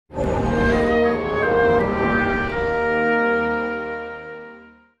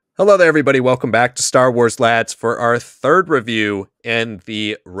Hello there, everybody. Welcome back to Star Wars Lads for our third review in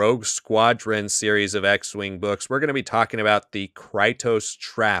the Rogue Squadron series of X-Wing books. We're going to be talking about the Krytos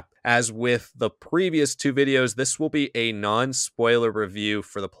Trap. As with the previous two videos, this will be a non-spoiler review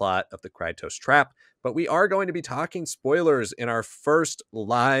for the plot of the Krytos Trap, but we are going to be talking spoilers in our first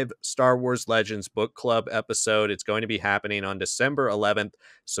live Star Wars Legends book club episode. It's going to be happening on December 11th,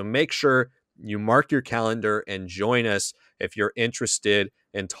 so make sure you mark your calendar and join us if you're interested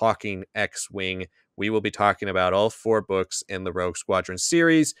in talking X-Wing. We will be talking about all four books in the Rogue Squadron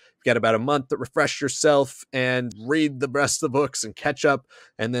series. You've got about a month to refresh yourself and read the rest of the books and catch up,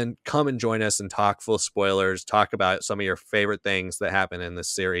 and then come and join us and talk full spoilers, talk about some of your favorite things that happen in this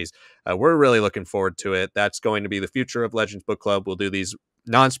series. We're really looking forward to it. That's going to be the future of Legends Book Club. We'll do these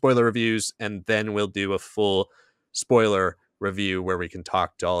non-spoiler reviews, and then we'll do a full spoiler review where we can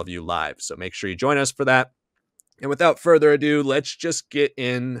talk to all of you live. So make sure you join us for that. And without further ado, let's just get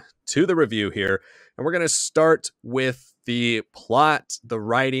into the review here. And we're going to start with the plot, the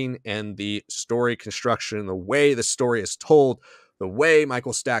writing, and the story construction, the way the story is told, the way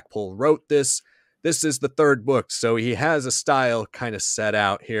Michael Stackpole wrote this. This is the third book, so he has a style kind of set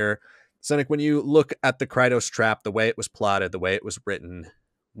out here. Sanak, when you look at the Krytos Trap, the way it was plotted, the way it was written,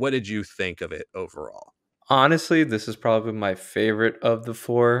 what did you think of it overall? Honestly, this is probably my favorite of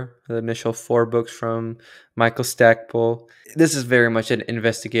the initial four books from Michael Stackpole. This is very much an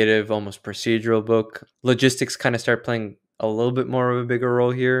investigative, almost procedural book. Logistics kind of start playing a little bit more of a bigger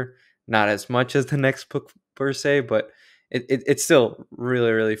role here. Not as much as the next book per se, but it's still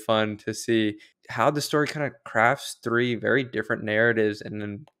really, really fun to see how the story kind of crafts three very different narratives and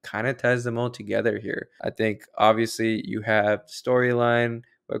then kind of ties them all together here. I think obviously you have storyline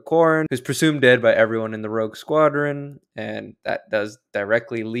with Corran, who's presumed dead by everyone in the Rogue Squadron, and that does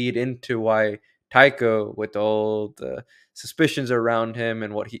directly lead into why Tycho, with all the suspicions around him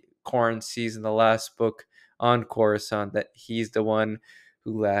and what Corran sees in the last book on Coruscant, that he's the one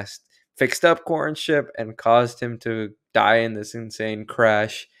who last fixed up Corran's ship and caused him to die in this insane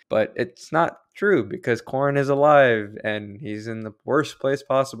crash. But it's not true because Corran is alive and he's in the worst place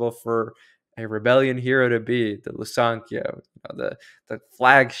possible for a rebellion hero to be, the Lusankyo, the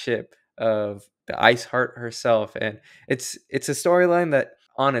flagship of the Ice Heart herself. And it's a storyline that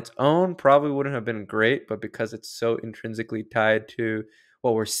on its own probably wouldn't have been great, but because it's so intrinsically tied to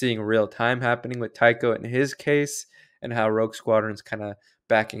what we're seeing real time happening with Tycho in his case, and how Rogue Squadron's kind of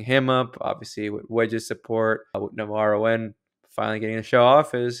backing him up, obviously with Wedge's support, with Navarro and finally getting to show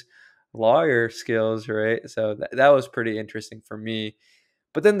off his lawyer skills, right? So that was pretty interesting for me.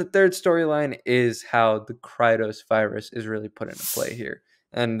 But then the third storyline is how the Krytos virus is really put into play here.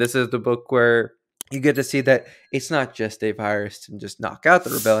 And this is the book where you get to see that it's not just a virus to just knock out the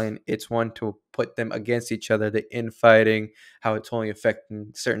rebellion. It's one to put them against each other, the infighting, how it's only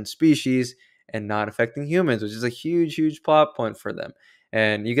affecting certain species and not affecting humans, which is a huge, huge plot point for them.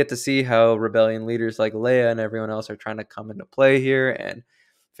 And you get to see how rebellion leaders like Leia and everyone else are trying to come into play here and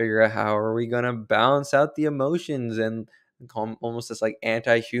figure out how are we going to balance out the emotions and almost this like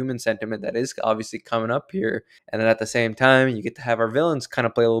anti-human sentiment that is obviously coming up here. And then at the same time, you get to have our villains kind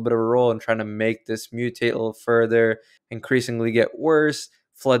of play a little bit of a role in trying to make this mutate a little further, increasingly get worse,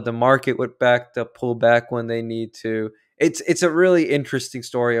 flood the market with back to pull back when they need to. It's a really interesting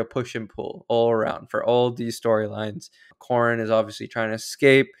story of push and pull all around for all these storylines. Corran is obviously trying to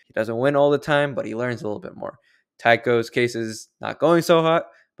escape. He doesn't win all the time, but he learns a little bit more. Tycho's case is not going so hot,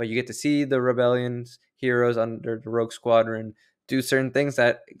 but you get to see the rebellion's heroes under the Rogue Squadron do certain things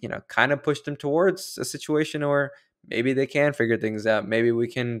that, kind of push them towards a situation where maybe they can figure things out. Maybe we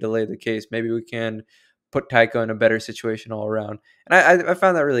can delay the case. Maybe we can put Tycho in a better situation all around. And I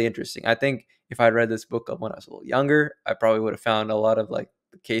found that really interesting. I think if I'd read this book when I was a little younger, I probably would have found a lot of like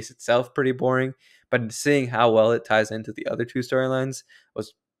the case itself pretty boring. But seeing how well it ties into the other two storylines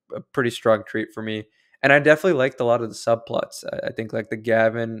was a pretty strong treat for me. And I definitely liked a lot of the subplots. I think like the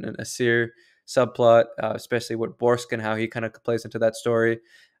Gavin and Asir subplot, especially with Borsk and how he kind of plays into that story.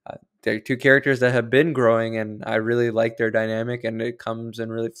 They're two characters that have been growing, and I really like their dynamic, and it comes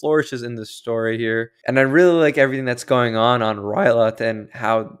and really flourishes in this story here. And I really like everything that's going on Ryloth and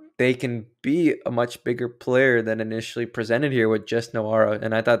how they can be a much bigger player than initially presented here with just Noara.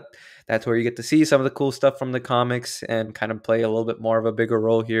 And I thought that's where you get to see some of the cool stuff from the comics and kind of play a little bit more of a bigger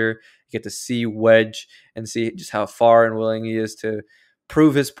role here. You get to see Wedge and see just how far and willing he is to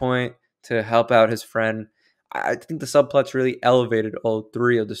prove his point, to help out his friend. I think the subplots really elevated all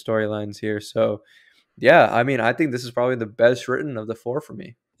three of the storylines here. So, yeah, I mean, I think this is probably the best written of the four for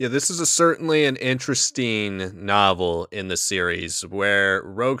me. Yeah, this is certainly an interesting novel in the series where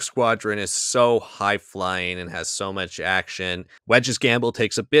Rogue Squadron is so high flying and has so much action. Wedge's Gamble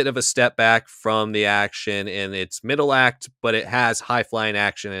takes a bit of a step back from the action in its middle act, but it has high flying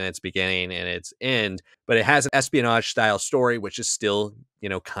action in its beginning and its end. But it has an espionage style story, which is still,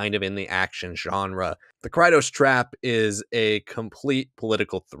 kind of in the action genre. The Krytos Trap is a complete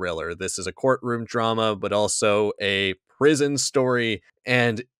political thriller. This is a courtroom drama, but also a prison story.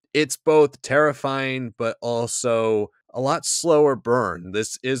 And it's both terrifying, but also a lot slower burn.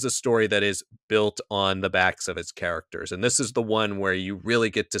 This is a story that is built on the backs of its characters. And this is the one where you really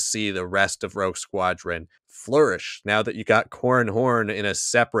get to see the rest of Rogue Squadron flourish. Now that you got Corran Horn in a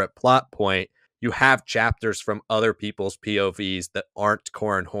separate plot point, you have chapters from other people's POVs that aren't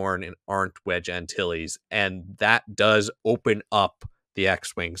Corran Horn and aren't Wedge Antilles. And that does open up the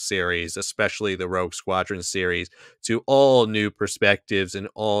X-Wing series, especially the Rogue Squadron series, to all new perspectives and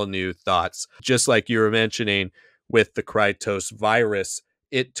all new thoughts. Just like you were mentioning with the Krytos virus,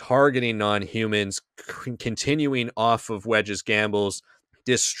 it targeting non-humans, continuing off of Wedge's Gamble's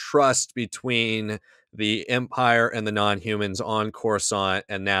distrust between the Empire and the non-humans on Coruscant,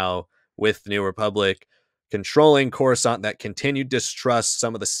 and now with the New Republic controlling Coruscant, that continued distrust,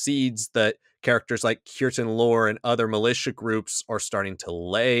 some of the seeds that characters like Kirtan Lore and other militia groups are starting to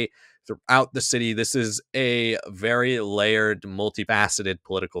lay throughout the city. This is a very layered, multifaceted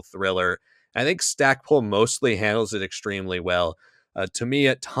political thriller. I think Stackpole mostly handles it extremely well. To me,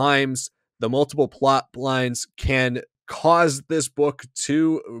 at times, the multiple plot lines can cause this book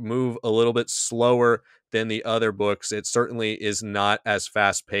to move a little bit slower than the other books. It certainly is not as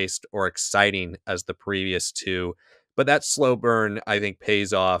fast paced or exciting as the previous two, but that slow burn, I think,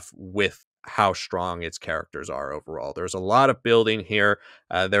 pays off with how strong its characters are overall. There's a lot of building here.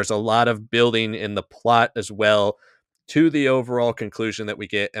 There's a lot of building in the plot as well to the overall conclusion that we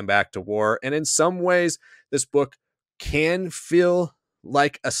get in Back to War. And in some ways, this book can feel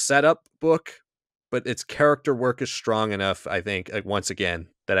like a setup book, but its character work is strong enough, I think, once again,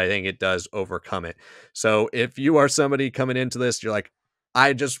 that I think it does overcome it. So if you are somebody coming into this, you're like,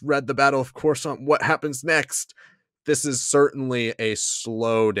 I just read the Battle of Coruscant, what happens next? This is certainly a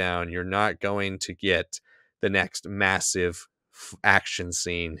slowdown. You're not going to get the next massive action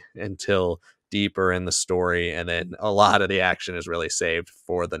scene until deeper in the story, and then a lot of the action is really saved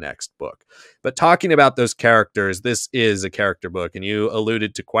for the next book. But talking about those characters, this is a character book, and you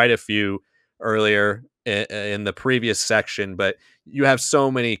alluded to quite a few earlier in the previous section, but you have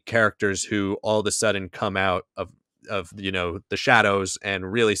so many characters who all of a sudden come out of the shadows and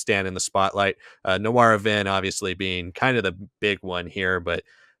really stand in the spotlight. Noir Vin obviously being kind of the big one here, but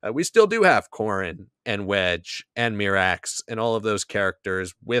we still do have Corran and Wedge and Mirax and all of those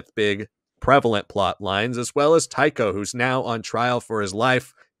characters with big prevalent plot lines, as well as Tycho, who's now on trial for his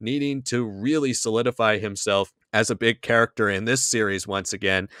life, needing to really solidify himself as a big character in this series once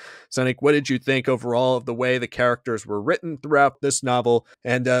again. Sanak, what did you think overall of the way the characters were written throughout this novel,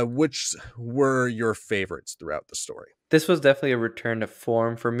 and which were your favorites throughout the story? This was definitely a return to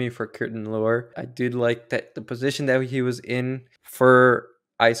form for me for Kirtan Lore. I did like that the position that he was in for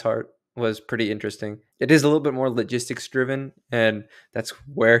Iceheart was pretty interesting. It is a little bit more logistics driven, and that's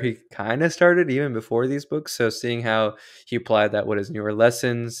where he kind of started even before these books. So seeing how he applied that with his newer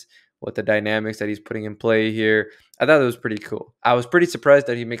lessons, what the dynamics that he's putting in play here, I thought it was pretty cool. I was pretty surprised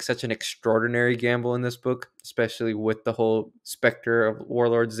that he makes such an extraordinary gamble in this book, especially with the whole specter of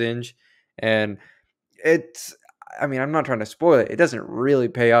Warlord Zinj. And it's, I mean, I'm not trying to spoil it. It doesn't really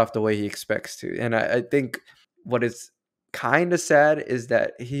pay off the way he expects to. And I think what is kind of sad is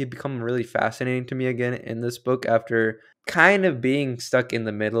that he had become really fascinating to me again in this book after kind of being stuck in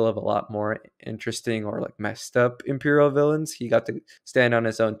the middle of a lot more interesting or like messed up Imperial villains. He got to stand on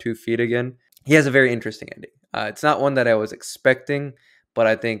his own 2 feet again. He has a very interesting ending. It's not one that I was expecting, but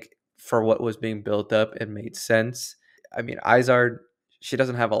I think for what was being built up, it made sense. I mean, Izard, she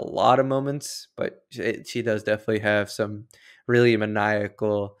doesn't have a lot of moments, but she does definitely have some really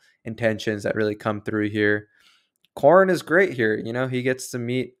maniacal intentions that really come through here. Corran is great here. You know, he gets to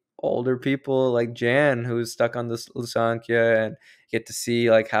meet older people like Jan, who's stuck on this Lusankya, and get to see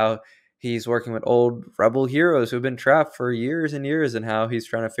like how he's working with old rebel heroes who've been trapped for years and years, and how he's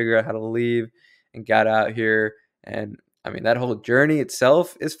trying to figure out how to leave and get out here. And I mean, that whole journey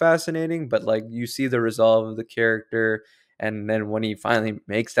itself is fascinating, but like you see the resolve of the character. And then when he finally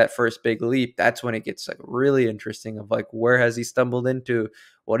makes that first big leap, that's when it gets like really interesting of like, where has he stumbled into?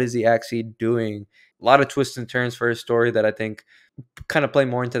 What is he actually doing? A lot of twists and turns for his story that I think kind of play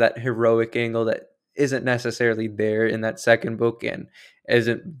more into that heroic angle that isn't necessarily there in that second book and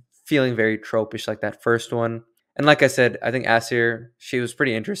isn't feeling very tropish like that first one. And like I said, I think Asir, she was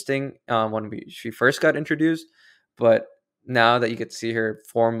pretty interesting when she first got introduced, but now that you get to see her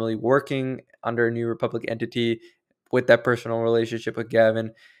formally working under a New Republic entity with that personal relationship with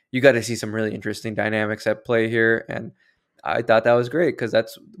Gavin, you got to see some really interesting dynamics at play here. And I thought that was great because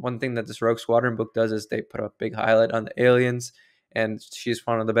that's one thing that this Rogue Squadron book does is they put a big highlight on the aliens, and she's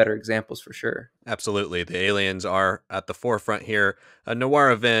one of the better examples for sure. Absolutely. The aliens are at the forefront here.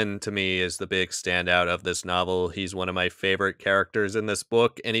 Noir Vin, to me, is the big standout of this novel. He's one of my favorite characters in this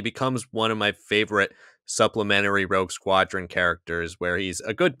book, and he becomes one of my favorite supplementary Rogue Squadron characters, where he's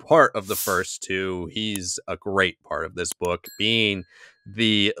a good part of the first two. He's a great part of this book. Being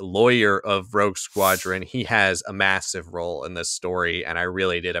the lawyer of Rogue Squadron, he has a massive role in this story, and I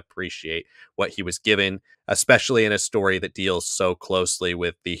really did appreciate what he was given, especially in a story that deals so closely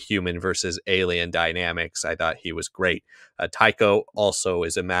with the human versus alien dynamics. I thought he was great. Tycho also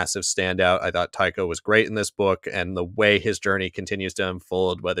is a massive standout. I thought Tycho was great in this book, and the way his journey continues to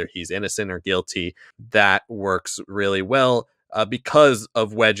unfold, whether he's innocent or guilty, that works really well. Because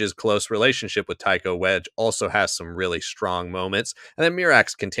of Wedge's close relationship with Tycho, Wedge also has some really strong moments. And then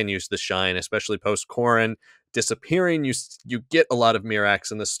Mirax continues to shine, especially post Corran disappearing. You get a lot of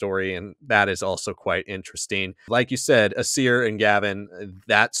Mirax in the story, and that is also quite interesting. Like you said, Asir and Gavin,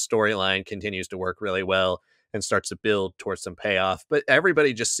 that storyline continues to work really well and starts to build towards some payoff. But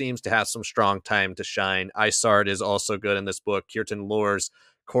everybody just seems to have some strong time to shine. Isard is also good in this book. Kirtan Lors,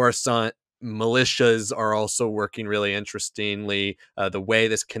 Coruscant, militias are also working really interestingly. The way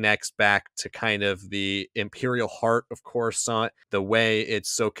this connects back to kind of the imperial heart of Coruscant, the way it's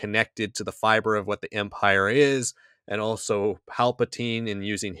so connected to the fiber of what the Empire is, and also Palpatine and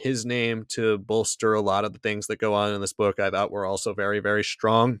using his name to bolster a lot of the things that go on in this book, I thought were also very, very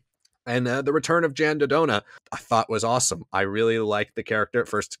strong. And the return of Jan Dodona, I thought was awesome. I really liked the character. At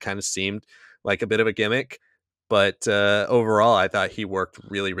first, it kind of seemed like a bit of a gimmick, but overall, I thought he worked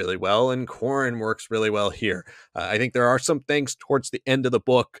really, really well, and Corran works really well here. I think there are some things towards the end of the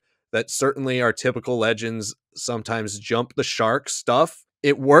book that certainly are typical Legends, sometimes jump the shark stuff.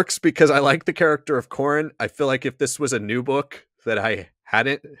 It works because I like the character of Corran. I feel like if this was a new book that I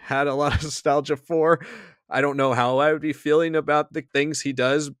hadn't had a lot of nostalgia for, I don't know how I would be feeling about the things he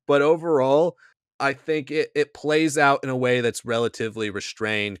does, but overall, I think it plays out in a way that's relatively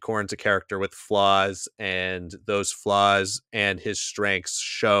restrained. Corran's a character with flaws, and those flaws and his strengths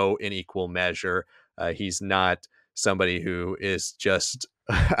show in equal measure. He's not somebody who is just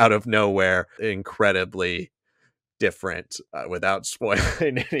out of nowhere incredibly different, without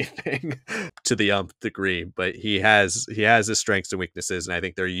spoiling anything to the umpth degree. But he has his strengths and weaknesses, and I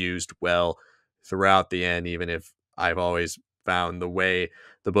think they're used well throughout the end, even if I've always found the way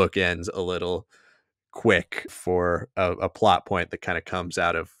the book ends a little quick for a plot point that kind of comes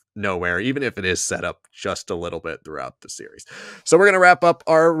out of nowhere, even if it is set up just a little bit throughout the series. So we're going to wrap up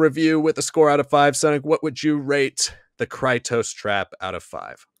our review with a score out of 5. Sanak, what would you rate the Krytos Trap out of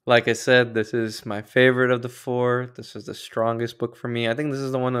 5? Like I said, this is my favorite of the four. This is the strongest book for me. I think this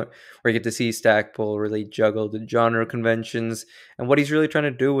is the one where you get to see Stackpole really juggle the genre conventions and what he's really trying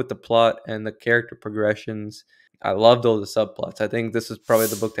to do with the plot and the character progressions. I loved all the subplots. I think this is probably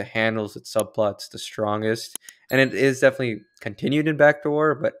the book that handles its subplots the strongest. And it is definitely continued in Back to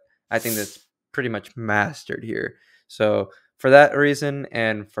War, but I think that's pretty much mastered here. So for that reason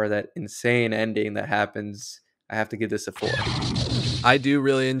and for that insane ending that happens, I have to give this a 4. I do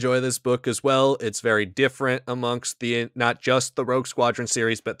really enjoy this book as well. It's very different amongst not just the Rogue Squadron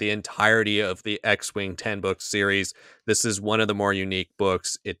series, but the entirety of the X-Wing 10-book series. This is one of the more unique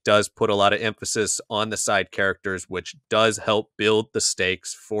books. It does put a lot of emphasis on the side characters, which does help build the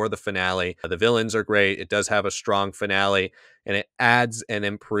stakes for the finale. The villains are great. It does have a strong finale, and it adds and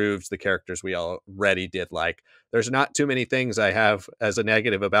improves the characters we already did like. There's not too many things I have as a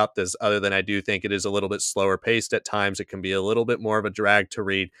negative about this, other than I do think it is a little bit slower paced at times. It can be a little bit more of a drag to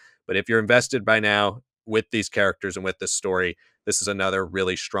read, but if you're invested by now with these characters and with this story, this is another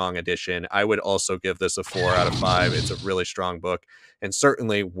really strong addition. I would also give this a 4 out of 5. It's a really strong book and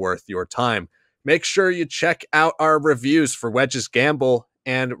certainly worth your time. Make sure you check out our reviews for Wedge's Gamble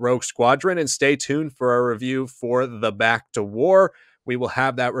and Rogue Squadron, and stay tuned for our review for the Back to War. We will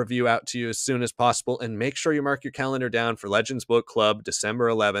have that review out to you as soon as possible, and make sure you mark your calendar down for Legends Book Club, December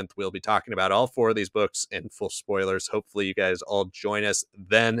 11th. We'll be talking about all 4 of these books in full spoilers. Hopefully you guys all join us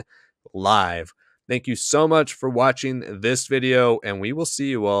then live. Thank you so much for watching this video, and we will see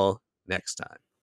you all next time.